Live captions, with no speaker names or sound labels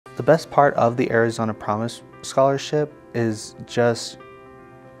The best part of the Arizona Promise Scholarship is just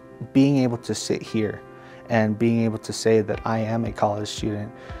being able to sit here and being able to say that I am a college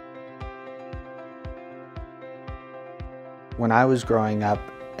student. When I was growing up,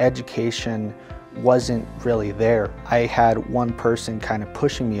 education wasn't really there. I had one person kind of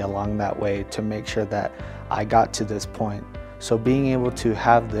pushing me along that way to make sure that I got to this point. So being able to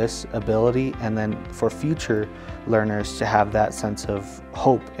have this ability, and then for future learners to have that sense of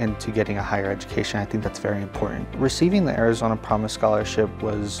hope into getting a higher education, I think that's very important. Receiving the Arizona Promise Scholarship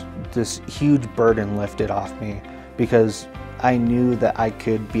was this huge burden lifted off me, because I knew that I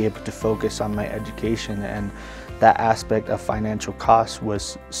could be able to focus on my education, and that aspect of financial costs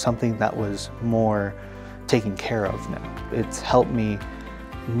was something that was more taken care of now. It's helped me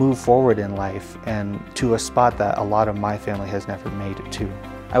move forward in life and to a spot that a lot of my family has never made it to.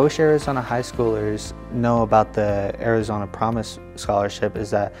 I wish Arizona high schoolers know about the Arizona Promise Scholarship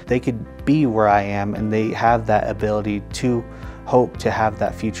is that they could be where I am, and they have that ability to hope to have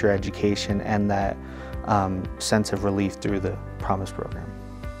that future education and that sense of relief through the Promise program.